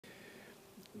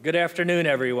Good afternoon,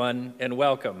 everyone, and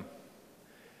welcome.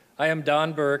 I am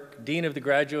Don Burke, Dean of the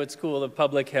Graduate School of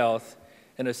Public Health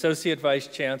and Associate Vice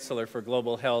Chancellor for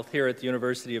Global Health here at the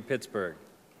University of Pittsburgh.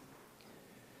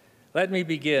 Let me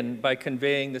begin by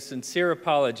conveying the sincere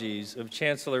apologies of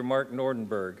Chancellor Mark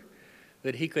Nordenberg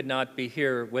that he could not be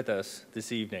here with us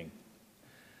this evening.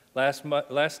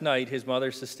 Last night, his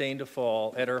mother sustained a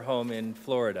fall at her home in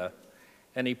Florida,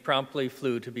 and he promptly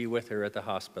flew to be with her at the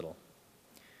hospital.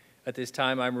 At this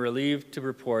time, I'm relieved to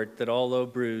report that although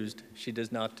bruised, she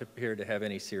does not appear to have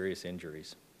any serious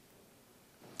injuries.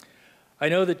 I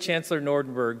know that Chancellor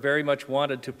Nordenberg very much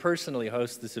wanted to personally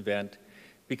host this event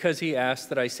because he asked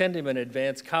that I send him an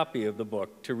advance copy of the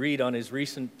book to read on his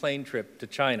recent plane trip to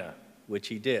China, which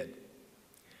he did.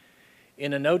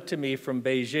 In a note to me from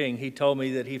Beijing, he told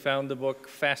me that he found the book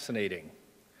fascinating.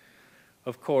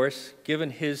 Of course,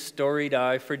 given his storied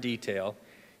eye for detail,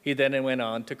 he then went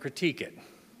on to critique it.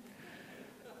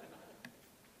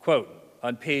 Quote,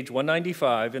 on page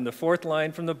 195, in the fourth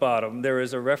line from the bottom, there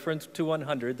is a reference to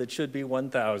 100 that should be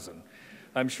 1,000.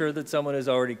 I'm sure that someone has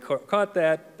already caught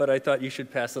that, but I thought you should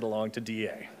pass it along to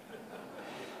DA.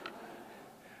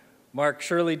 Mark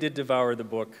surely did devour the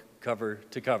book cover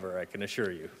to cover, I can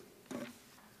assure you.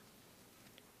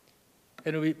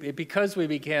 And because we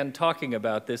began talking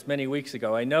about this many weeks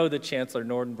ago, I know that Chancellor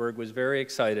Nordenberg was very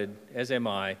excited, as am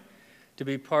I, to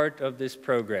be part of this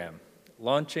program,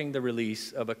 launching the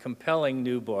release of a compelling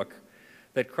new book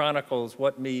that chronicles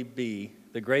what may be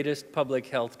the greatest public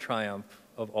health triumph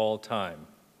of all time.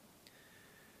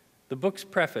 The book's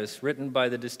preface, written by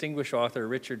the distinguished author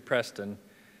Richard Preston,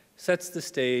 sets the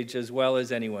stage as well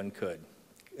as anyone could,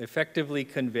 effectively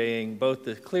conveying both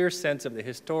the clear sense of the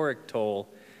historic toll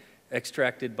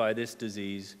extracted by this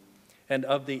disease and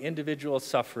of the individual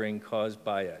suffering caused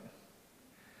by it.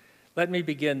 Let me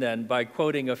begin then by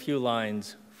quoting a few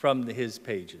lines from his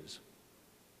pages.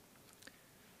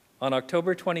 On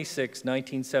October 26,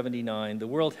 1979, the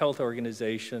World Health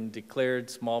Organization declared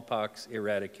smallpox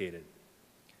eradicated.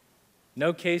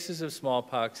 No cases of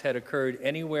smallpox had occurred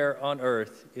anywhere on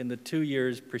Earth in the 2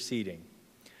 years preceding.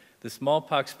 The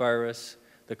smallpox virus,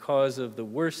 the cause of the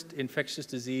worst infectious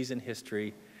disease in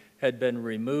history, had been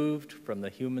removed from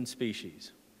the human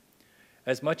species.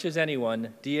 As much as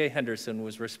anyone, D.A. Henderson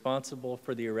was responsible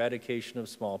for the eradication of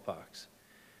smallpox.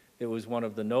 It was one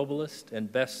of the noblest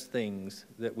and best things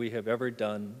that we have ever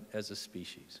done as a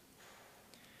species.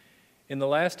 In the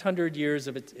last 100 years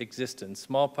of its existence,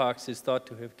 smallpox is thought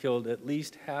to have killed at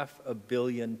least 500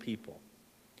 million people.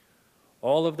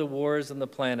 All of the wars on the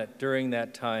planet during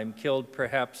that time killed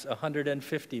perhaps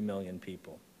 150 million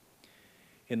people.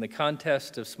 In the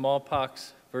contest of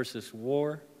smallpox versus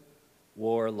war,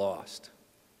 war lost.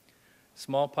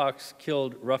 Smallpox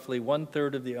killed roughly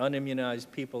 1/3 of the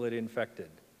unimmunized people it infected,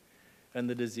 and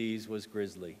the disease was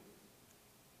grisly.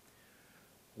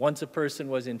 Once a person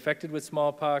was infected with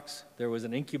smallpox, there was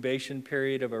an incubation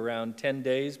period of around 10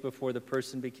 days before the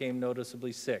person became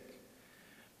noticeably sick.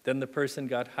 Then the person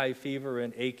got high fever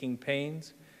and aching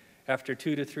pains. After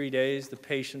 2 to 3 days, the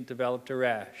patient developed a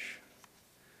rash.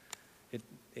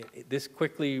 This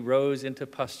quickly rose into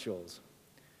pustules.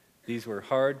 These were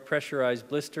hard, pressurized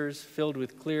blisters filled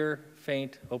with clear,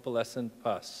 faint, opalescent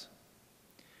pus.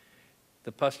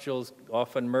 The pustules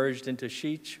often merged into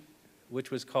sheets,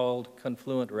 which was called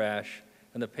confluent rash,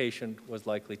 and the patient was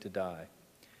likely to die.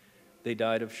 They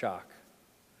died of shock.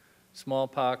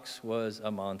 Smallpox was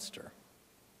a monster.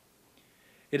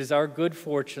 It is our good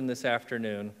fortune this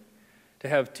afternoon to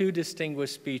have two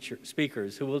distinguished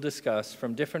speakers who will discuss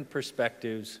from different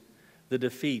perspectives the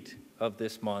defeat of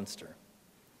this monster.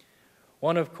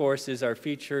 One, of course, is our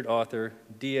featured author,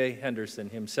 D.A.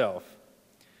 Henderson himself.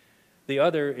 The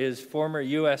other is former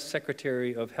U.S.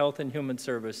 Secretary of Health and Human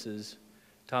Services,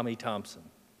 Tommy Thompson.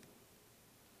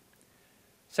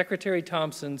 Secretary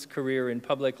Thompson's career in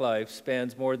public life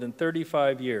spans more than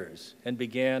 35 years and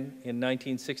began in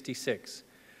 1966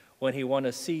 when he won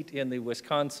a seat in the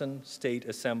Wisconsin State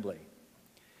Assembly.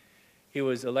 He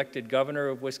was elected governor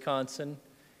of Wisconsin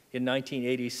in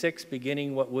 1986,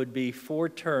 beginning what would be 4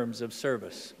 terms of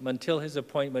service until his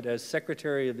appointment as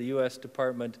Secretary of the U.S.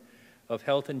 Department of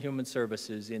Health and Human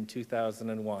Services in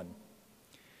 2001.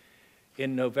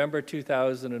 In November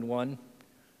 2001,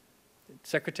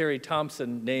 Secretary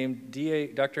Thompson named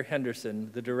Dr.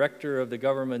 Henderson the director of the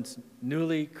government's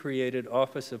newly created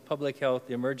Office of Public Health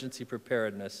Emergency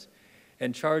Preparedness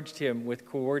and charged him with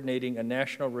coordinating a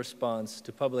national response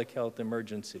to public health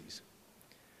emergencies.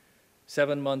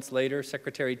 7 months later,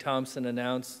 Secretary Thompson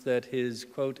announced that his,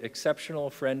 quote, exceptional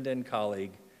friend and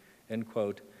colleague, end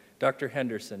quote, Dr.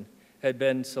 Henderson, had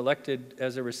been selected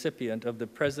as a recipient of the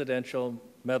Presidential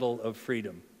Medal of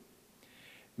Freedom.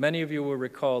 Many of you will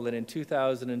recall that in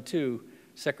 2002,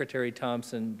 Secretary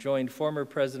Thompson joined former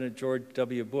President George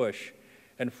W. Bush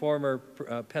and former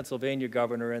Pennsylvania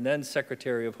Governor and then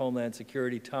Secretary of Homeland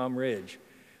Security Tom Ridge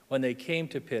when they came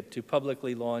to Pitt to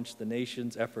publicly launch the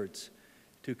nation's efforts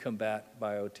to combat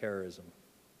bioterrorism.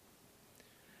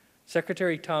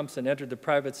 Secretary Thompson entered the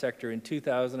private sector in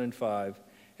 2005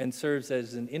 and serves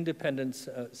as an independent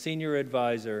senior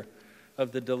advisor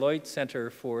of the Deloitte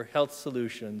Center for Health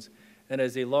Solutions and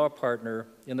as a law partner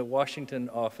in the Washington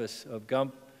office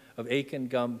of Aiken,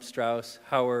 Gump, Strauss,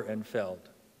 Hauer, and Feld.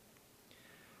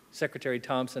 Secretary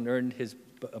Thompson earned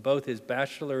both his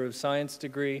Bachelor of Science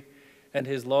degree and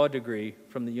his law degree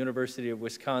from the University of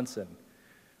Wisconsin,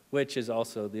 which is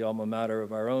also the alma mater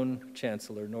of our own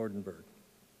Chancellor Nordenberg.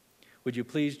 Would you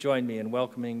please join me in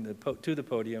welcoming to the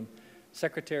podium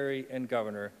Secretary and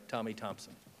Governor Tommy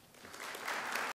Thompson.